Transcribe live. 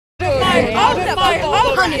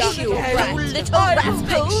I'll punish you, you little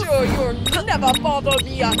rascal! Make sure you'll never bother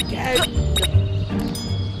me again!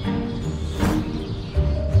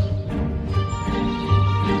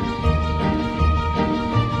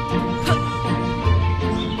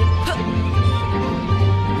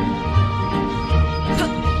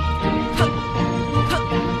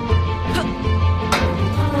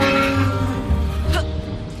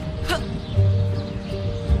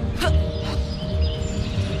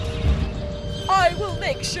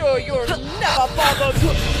 Make sure you're never bothered.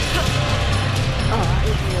 I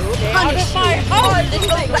will punish you,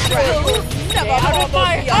 little rascal! Never bother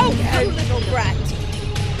me again, you little brat!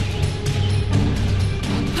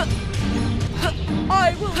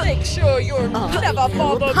 I will make sure you're never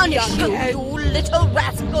bother me punish you, again. you little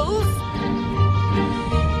rascals!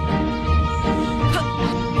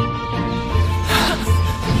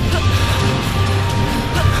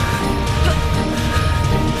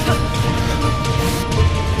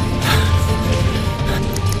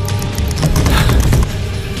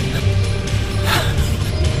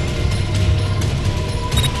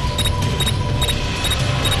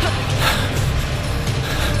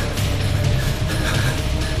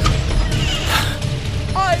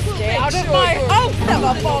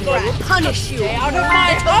 Never bother. Punish you, Stay out of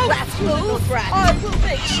my house, rascal! I will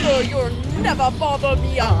make sure you'll never bother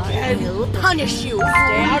me again. I will punish you,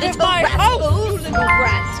 Stay out of my house, you little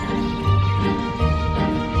brat!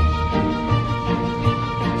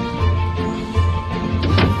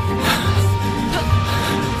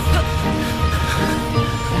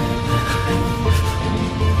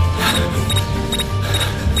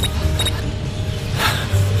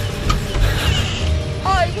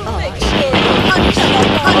 I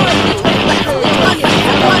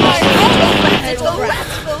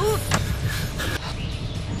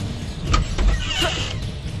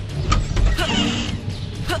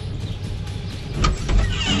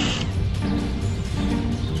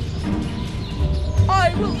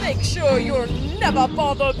will make sure you'll never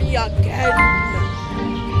bother me again.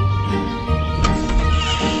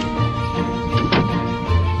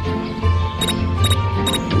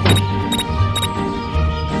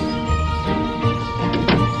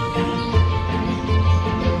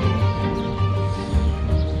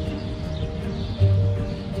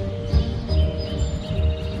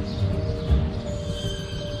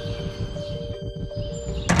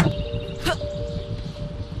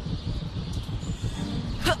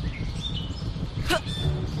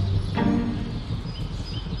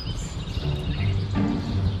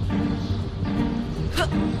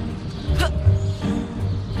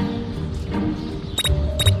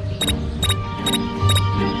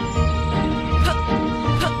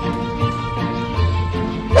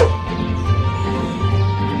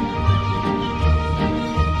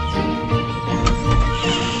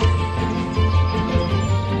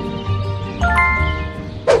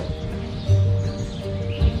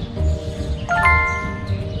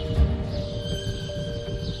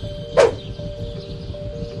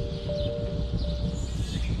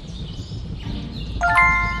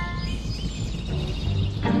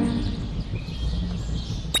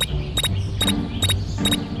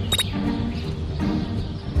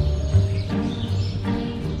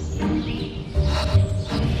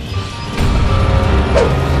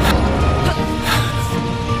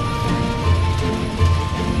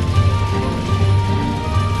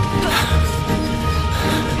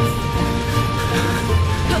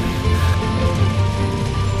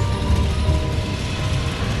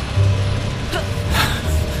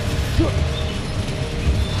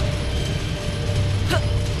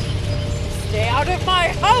 Out of my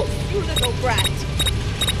house, you little brat!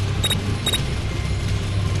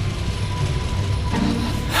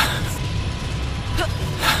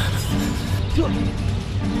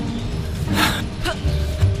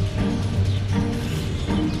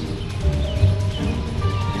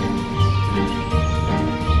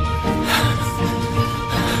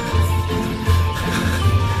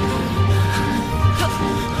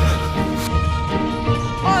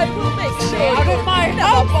 I will make sure out of my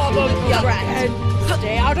house, you little brat!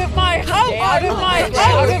 Stay out of my house! Stay out of my house!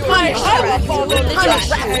 Out of my house!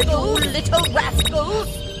 You little rascals!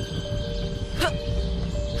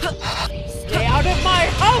 Stay out of my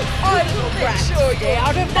house! I will make sure stay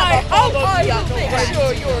out of my house! I will make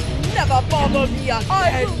sure you'll never bother me again!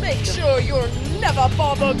 I will make sure you'll never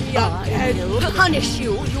bother me again! I will punish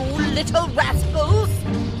you, you little rascals!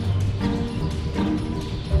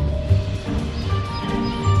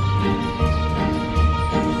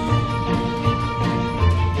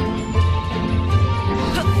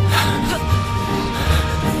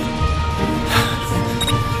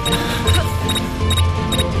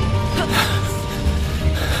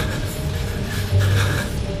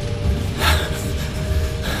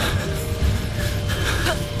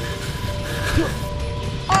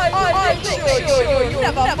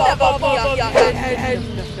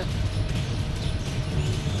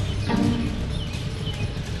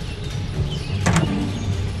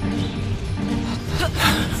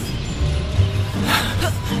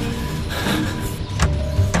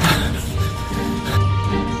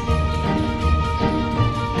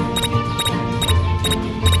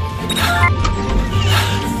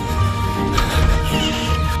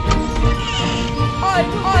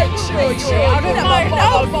 Stay out of my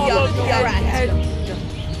house, you rat!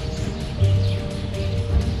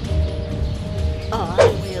 I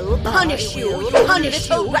will punish you,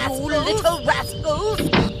 little rascals!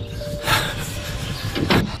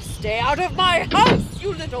 Stay out of my house,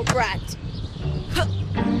 you little brat!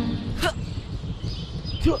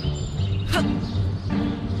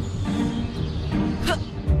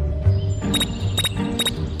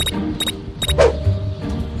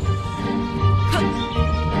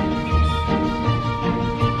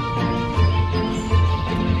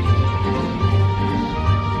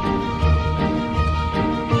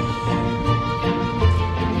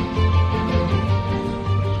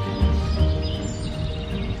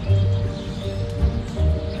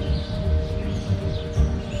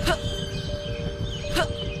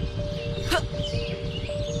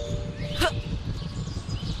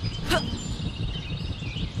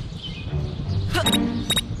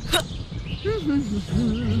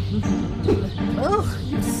 Oh,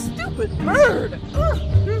 you stupid bird! Oh,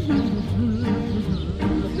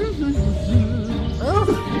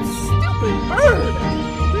 you stupid bird!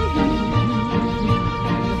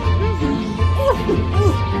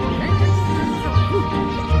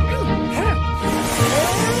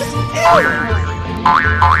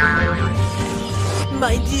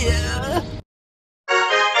 My dear!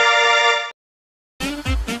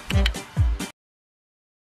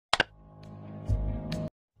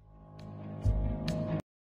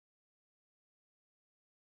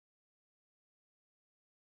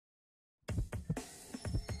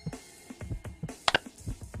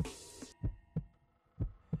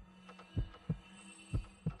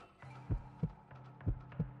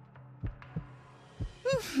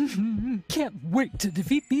 Can't wait to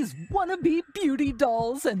defeat these wannabe beauty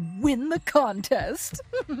dolls and win the contest.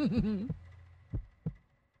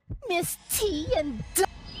 Miss T and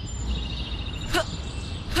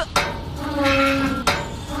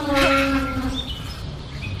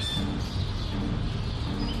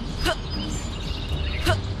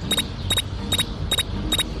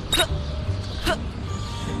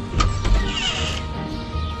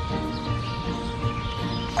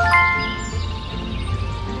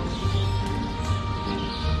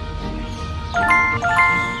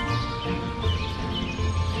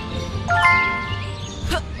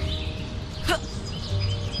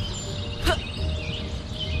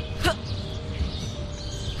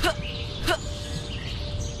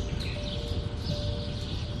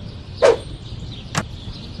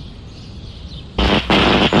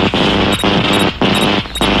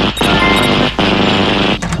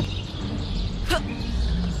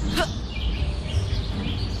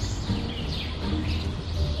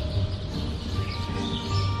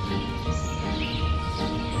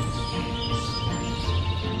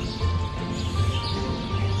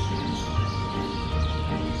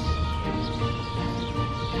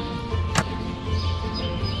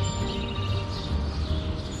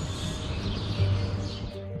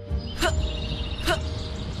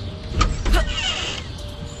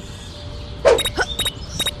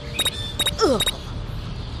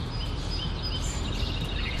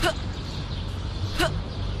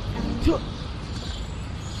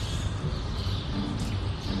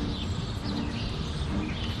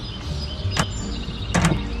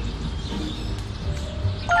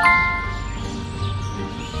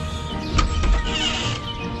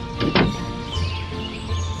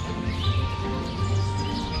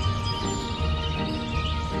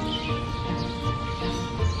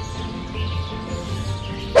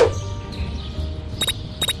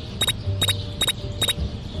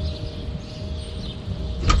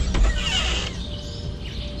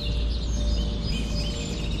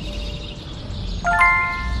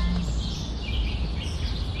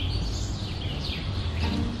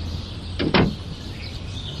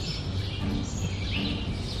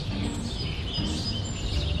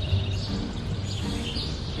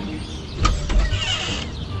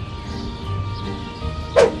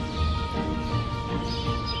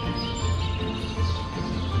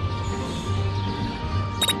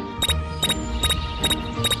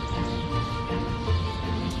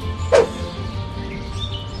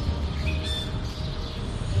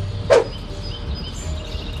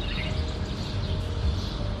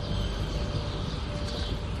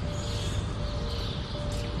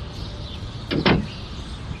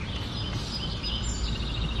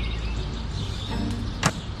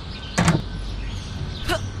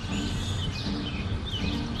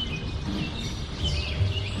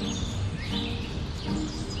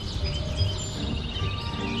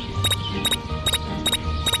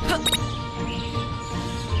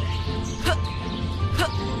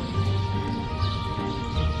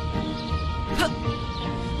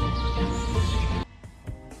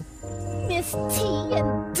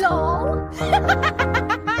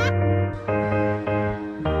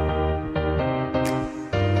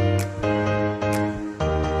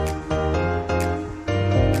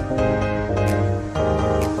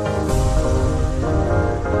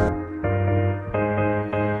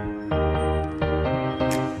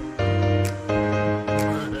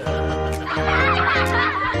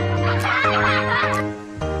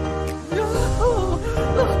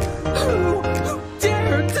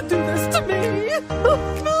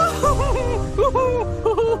me!